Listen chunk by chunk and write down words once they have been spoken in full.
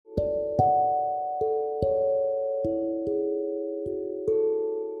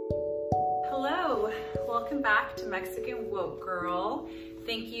welcome back to Mexican Woke Girl.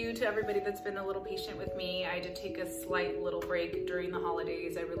 Thank you to everybody that's been a little patient with me. I did take a slight little break during the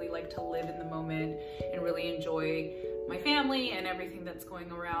holidays. I really like to live in the moment and really enjoy my family and everything that's going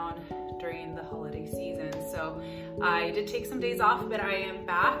around during the holiday season. So I did take some days off, but I am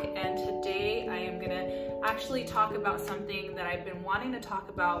back, and today I am gonna actually talk about something that I've been wanting to talk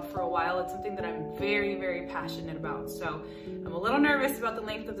about for a while. It's something that I'm very, very passionate about. So I'm a little nervous about the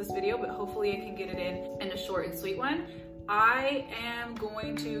length of this video, but hopefully I can get it in a short and sweet one. I am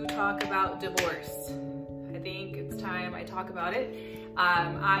going to talk about divorce. I think it's time I talk about it.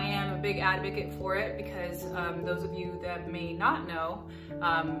 I am a big advocate for it because those of you that may not know,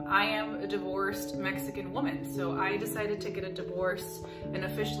 I am a divorced Mexican woman. So I decided to get a divorce and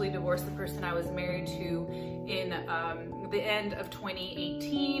officially divorce the person I was married to in the end of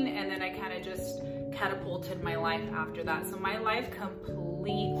 2018. And then I kind of just catapulted my life after that. So my life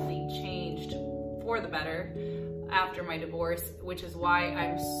completely changed for the better after my divorce, which is why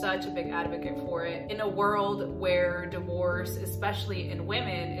I'm such a big advocate for it. In a world where divorce, especially in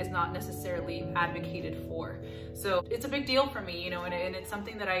women, is not necessarily advocated for. So it's a big deal for me, you know, and it's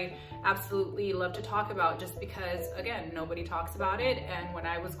something that I absolutely love to talk about just because, again, nobody talks about it. And when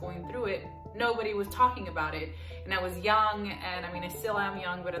I was going through it, nobody was talking about it. And I was young, and I mean, I still am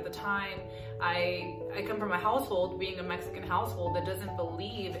young, but at the time, I come from a household, being a Mexican household, that doesn't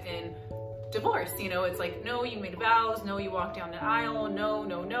believe in divorce. You know, it's like, no, you made vows, no, you walked down the aisle, no,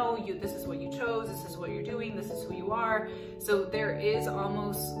 this is what you chose, this is what you're doing, this is who you are. So there is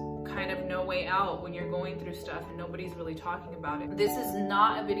almost kind of no way out when you're going through stuff and nobody's really talking about it. This is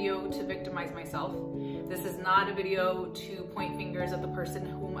not a video to victimize myself. This is not a video to point fingers at the person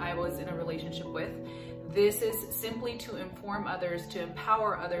whom I was in a relationship with. This is simply to inform others, to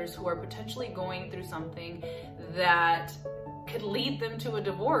empower others who are potentially going through something that could lead them to a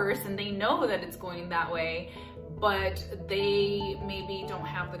divorce, and they know that it's going that way, but they maybe don't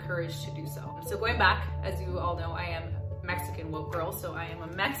have the courage to do so. So going back, as you all know, I am Mexican woke girl, so I am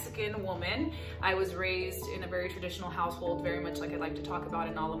a Mexican woman. I was raised in a very traditional household, very much like I like to talk about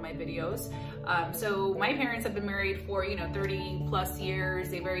in all of my videos. So my parents have been married for, 30 plus years.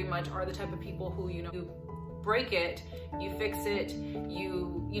 They very much are the type of people who, you break it, you fix it,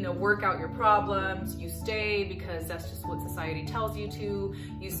 you work out your problems, you stay because that's just what society tells you to,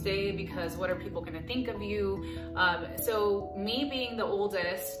 you stay because what are people gonna think of you? So me being the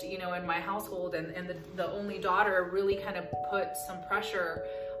oldest, in my household and the only daughter really kind of put some pressure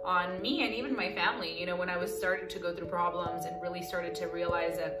on me and even my family, when I was starting to go through problems and really started to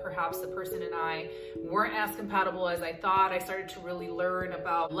realize that perhaps the person and I weren't as compatible as I thought. I started to really learn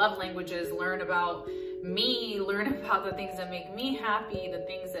about love languages, learn about me, learn about the things that make me happy, the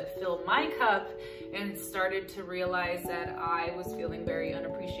things that fill my cup, and started to realize that I was feeling very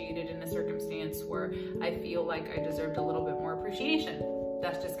unappreciated in a circumstance where I feel like I deserved a little bit more appreciation.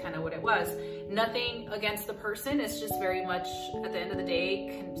 That's just kind of what it was. Nothing against the person. It's just very much, at the end of the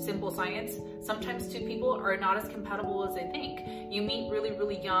day, simple science. Sometimes two people are not as compatible as they think. You meet really,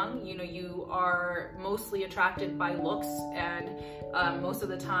 really young. You are mostly attracted by looks, and most of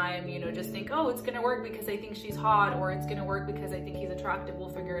the time, just think, oh, it's gonna work because I think she's hot, or it's gonna work because I think he's attractive, we'll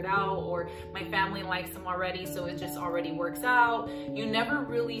figure it out, or my family likes him already, so it just already works out. You never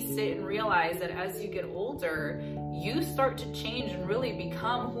really sit and realize that as you get older, you start to change and really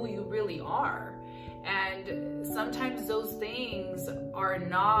become who you really are. And sometimes those things are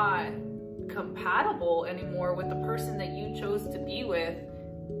not compatible anymore with the person that you chose to be with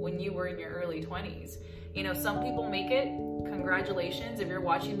when you were in your early 20s. Some people make it. Congratulations. If you're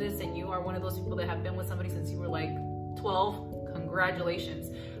watching this and you are one of those people that have been with somebody since you were like 12, congratulations.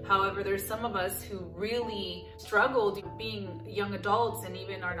 However, there's some of us who really struggled being young adults and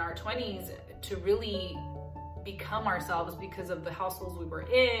even in our 20s to really become ourselves because of the households we were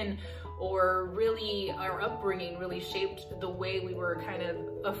in, or really our upbringing really shaped the way we were kind of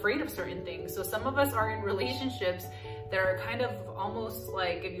afraid of certain things. So some of us are in relationships that are kind of almost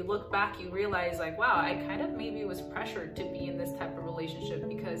like, if you look back, you realize like, wow, I kind of maybe was pressured to be in this type of relationship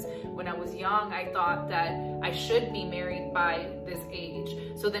because when I was young, I thought that I should be married by this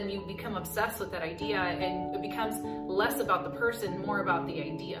age. So then you become obsessed with that idea, and it becomes less about the person, more about the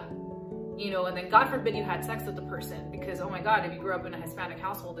idea. And then God forbid you had sex with the person, because, oh my God, if you grew up in a Hispanic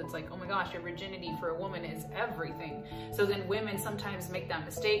household, it's like, oh my gosh, your virginity for a woman is everything. So then women sometimes make that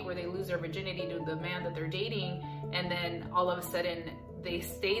mistake where they lose their virginity to the man that they're dating, and then all of a sudden they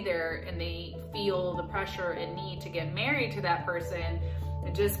stay there and they feel the pressure and need to get married to that person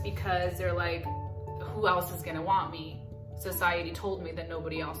just because they're like, who else is gonna want me? Society told me that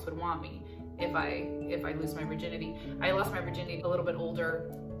nobody else would want me if I lose my virginity. I lost my virginity a little bit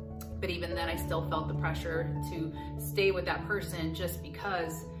older. But even then, I still felt the pressure to stay with that person just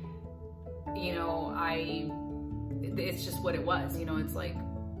because, you know, it's just what it was. You know, it's like,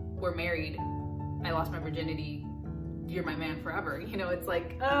 we're married, I lost my virginity, you're my man forever. You know, it's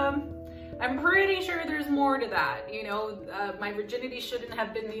like, I'm pretty sure there's more to that. You know, my virginity shouldn't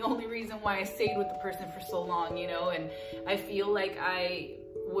have been the only reason why I stayed with the person for so long, you know, and I feel like I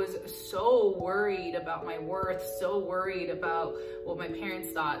was so worried about my worth, so worried about what my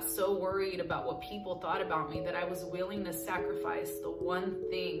parents thought, so worried about what people thought about me, that I was willing to sacrifice the one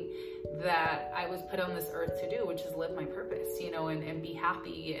thing that I was put on this earth to do, which is live my purpose, you know, and be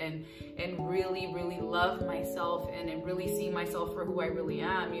happy and really, really love myself and really see myself for who I really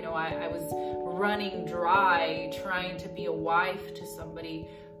am. You know, I was running dry trying to be a wife to somebody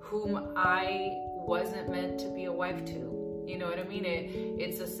whom I wasn't meant to be a wife to. You know what I mean?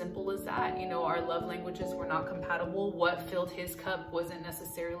 It's as simple as that. You know, our love languages were not compatible. What filled his cup wasn't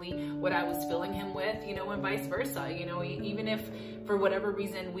necessarily what I was filling him with, you know, and vice versa. You know, even if for whatever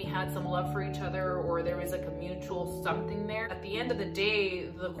reason we had some love for each other or there was like a mutual something there, at the end of the day,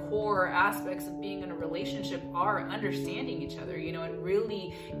 the core aspects of being in a relationship are understanding each other, you know, and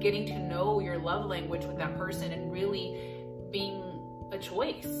really getting to know your love language with that person and really being a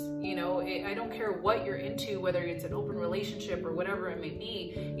choice. You know, I don't care what you're into, whether it's an open relationship or whatever it may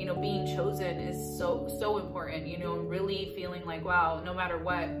be, you know, being chosen is so important, you know, and really feeling like, wow, no matter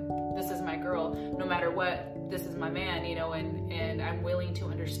what, this is my girl, no matter what, this is my man, you know, and I'm willing to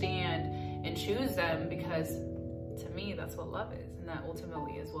understand and choose them, because to me, that's what love is. And that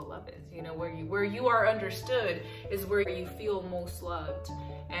ultimately is what love is, you know, where you are understood is where you feel most loved.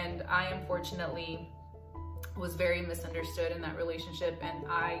 And I unfortunately was very misunderstood in that relationship, and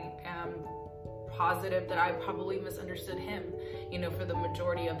I am positive that I probably misunderstood him, you know, for the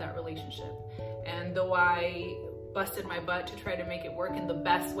majority of that relationship. And though I busted my butt to try to make it work in the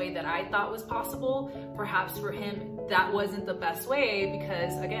best way that I thought was possible, perhaps for him that wasn't the best way,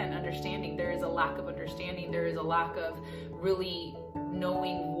 because again, understanding, there is a lack of understanding, there is a lack of really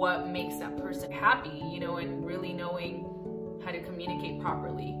knowing what makes that person happy, you know, and really knowing how to communicate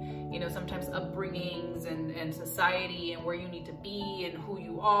properly. You know, sometimes upbringings and society and where you need to be and who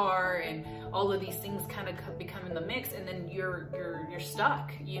you are and all of these things kind of become in the mix, and then you're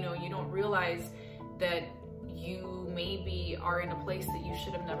stuck. You know, you don't realize that you maybe are in a place that you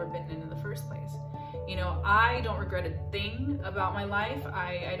should have never been in the first place. You know, I don't regret a thing about my life.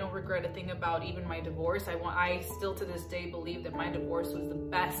 I don't regret a thing about even my divorce. I still to this day believe that my divorce was the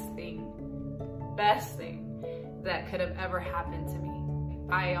best thing that could have ever happened to me.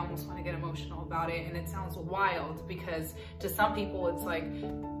 I almost want to get emotional about it, and it sounds wild because to some people it's like,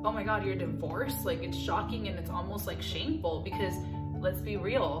 oh my God, you're divorced? Like, it's shocking and it's almost like shameful, because let's be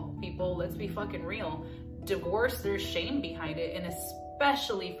real, people, let's be fucking real. Divorce, there's shame behind it, and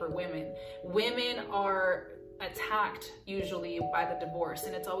especially for women. Women are attacked usually by the divorce,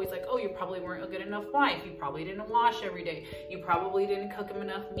 and it's always like, oh, you probably weren't a good enough wife, you probably didn't wash every day, you probably didn't cook him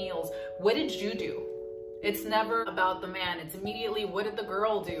enough meals. What did you do? It's never about the man. It's immediately, what did the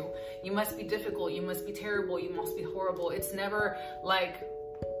girl do? You must be difficult, you must be terrible, you must be horrible. It's never like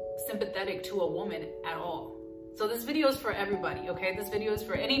sympathetic to a woman at all. So this video is for everybody, okay? This video is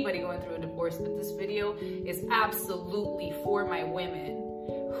for anybody going through a divorce, but this video is absolutely for my women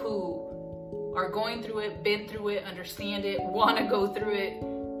who are going through it, been through it, understand it, want to go through it.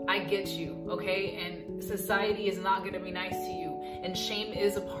 I get you, okay? And society is not going to be nice to you, and shame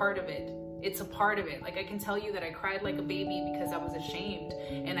is a part of it. It's a part of it. Like, I can tell you that I cried like a baby because I was ashamed,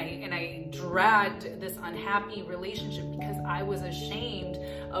 and I dragged this unhappy relationship because I was ashamed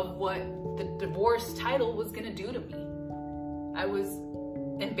of what the divorce title was gonna do to me. I was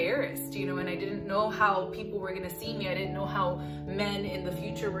embarrassed, you know, and I didn't know how people were gonna see me. I didn't know how men in the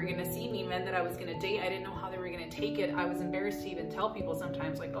future were gonna see me, men that I was gonna date. I didn't know how they were gonna take it. I was embarrassed to even tell people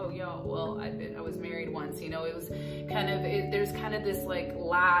sometimes, like, oh, yo, well, I was married once, you know. It was kind of, there's kind of this like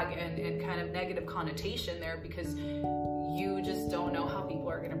lag and kind of negative connotation there, because you just don't know how people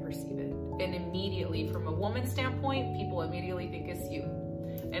are gonna perceive it. And immediately, from a woman's standpoint, people immediately think it's you.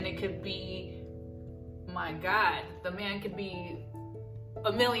 And it could be, my God, the man could be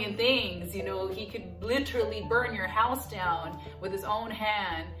a million things, you know. He could literally burn your house down with his own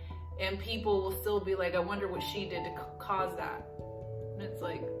hand, and people will still be like, I wonder what she did to cause that. And it's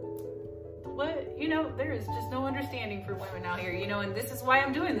like, what? You know, there is just no understanding for women out here, you know, and this is why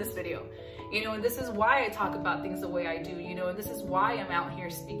I'm doing this video, you know, and this is why I talk about things the way I do, you know, and this is why I'm out here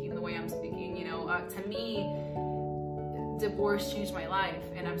speaking the way I'm speaking, you know. To me, divorce changed my life,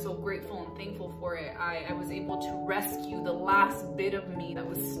 and I'm so grateful and thankful for it. I was able to rescue the last bit of me that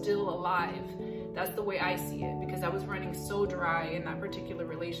was still alive That's the way I see it, because I was running so dry in that particular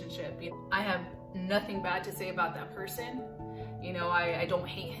relationship. I have nothing bad to say about that person. You know, I don't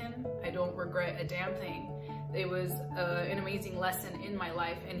hate him. I don't regret a damn thing. It was an amazing lesson in my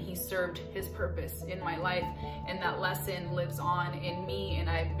life, and he served his purpose in my life, and that lesson lives on in me, and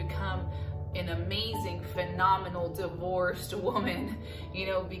I've become an amazing, phenomenal divorced woman, you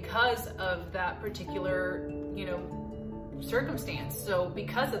know, because of that particular, you know, circumstance. So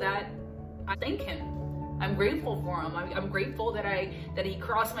because of that, I thank him. I'm grateful for him. I'm grateful that he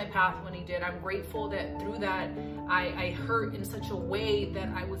crossed my path when he did. I'm grateful that through that I hurt in such a way that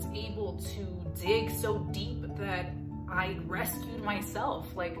I was able to dig so deep that I rescued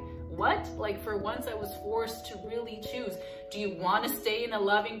myself. Like, what? Like, for once I was forced to really choose. Do you want to stay in a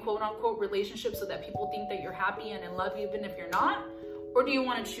loving, quote unquote, relationship so that people think that you're happy and in love even if you're not? Or do you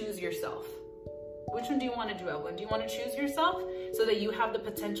want to choose yourself? Which one do you want to do, Evelyn? Do you want to choose yourself so that you have the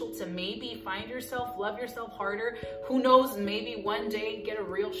potential to maybe find yourself, love yourself harder? Who knows, maybe one day get a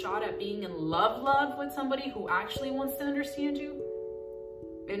real shot at being in love with somebody who actually wants to understand you?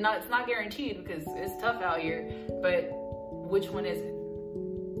 It's not guaranteed, because it's tough out here, but which one is it?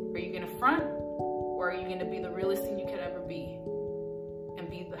 Are you gonna front, or are you gonna be the realest thing you could ever be and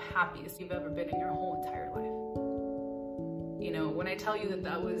be the happiest you've ever been in your whole entire life? You know, when I tell you that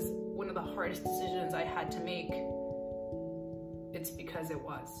that was one of the hardest decisions I had to make, it's because it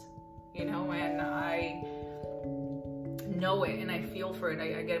was, you know, and I know it and I feel for it.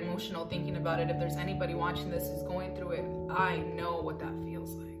 I get emotional thinking about it. If there's anybody watching this who's going through it, I know what that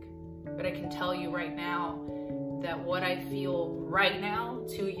feels like. But I can tell you right now that what I feel right now,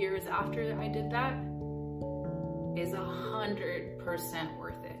 2 years after I did that, is 100%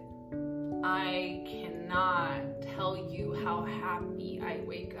 worth it. I cannot tell you how happy I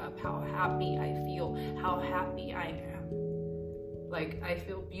wake up, how happy I feel, how happy I am. Like, I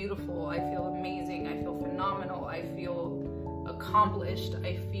feel beautiful, I feel amazing, I feel phenomenal, I feel accomplished,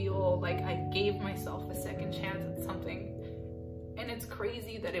 I feel like I gave myself a second chance at something. And it's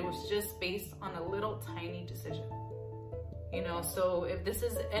crazy that it was just based on a little tiny decision. You know, so if this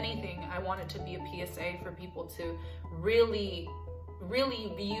is anything, I want it to be a PSA for people to really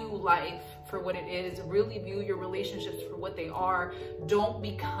view life for what it is, really view your relationships for what they are. Don't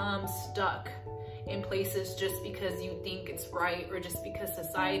become stuck in places just because you think it's right, or just because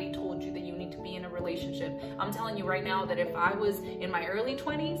society told you that you need to be in a relationship. I'm telling you right now that if I was in my early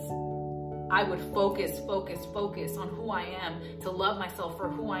 20s, I would focus on who I am, to love myself for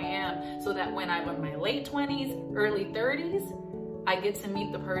who I am, so that when I'm in my late 20s, early 30s, I get to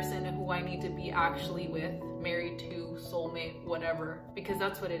meet the person who I need to be actually with, married to, soulmate, whatever, because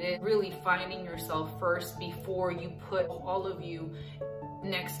that's what it is. Really finding yourself first before you put all of you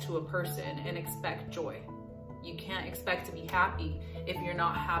next to a person and expect joy. You can't expect to be happy if you're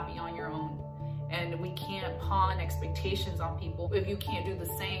not happy on your own. And we can't pawn expectations on people if you can't do the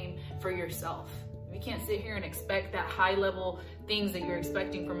same for yourself. If you can't sit here and expect that high level things that you're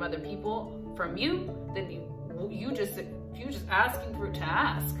expecting from other people, from you, then you just asking for it to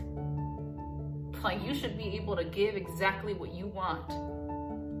ask. Like, you should be able to give exactly what you want.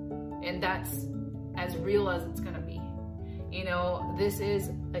 And that's as real as it's gonna be. You know, this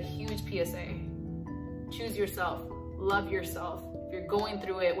is a huge PSA. Choose yourself, love yourself. If you're going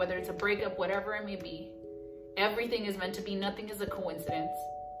through it, whether it's a breakup, whatever it may be, everything is meant to be. Nothing is a coincidence.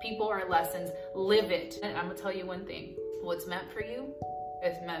 People are lessons. Live it. And I'm gonna tell you one thing. What's meant for you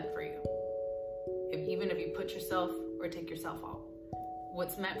is meant for you. Even if you put yourself or take yourself out.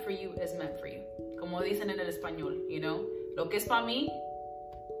 What's meant for you is meant for you. Como dicen en el español, you know? Lo que es para mí,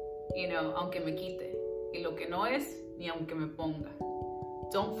 you know, aunque me quite. Y lo que no es, ni aunque me ponga.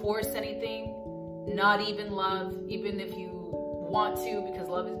 Don't force anything, not even love, even if you want to, because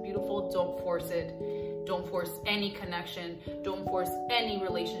love is beautiful. Don't force it. Don't force any connection. Don't force any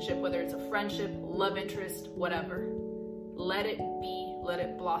relationship, whether it's a friendship, love interest, whatever. Let it be, let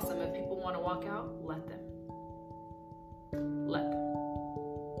it blossom. If people want to walk out, let them. Let them.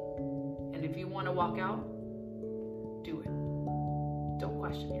 And if you want to walk out, do it. Don't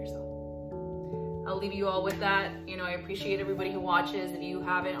question yourself. I'll leave you all with that. You know, I appreciate everybody who watches. If you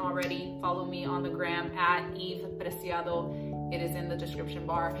haven't already, follow me on the gram at Eve Preciado. It is in the description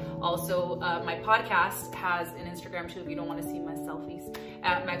bar. Also, my podcast has an Instagram too, if you don't want to see my selfies,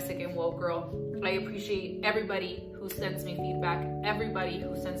 at Mexican Woke Girl. I appreciate everybody who sends me feedback, everybody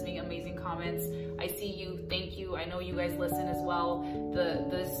who sends me amazing comments. I see you, thank you. I know you guys listen as well.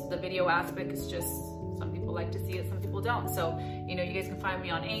 The video aspect is just, some people like to see it, some people don't. So, you know, you guys can find me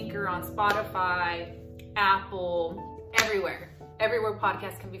on Anchor, on Spotify, Apple, everywhere. Everywhere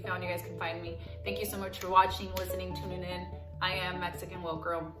podcasts can be found, you guys can find me. Thank you so much for watching, listening, tuning in. I am Mexican Woke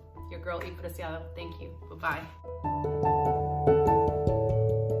Girl. Your girl, Y Preciado. Thank you. Bye-bye.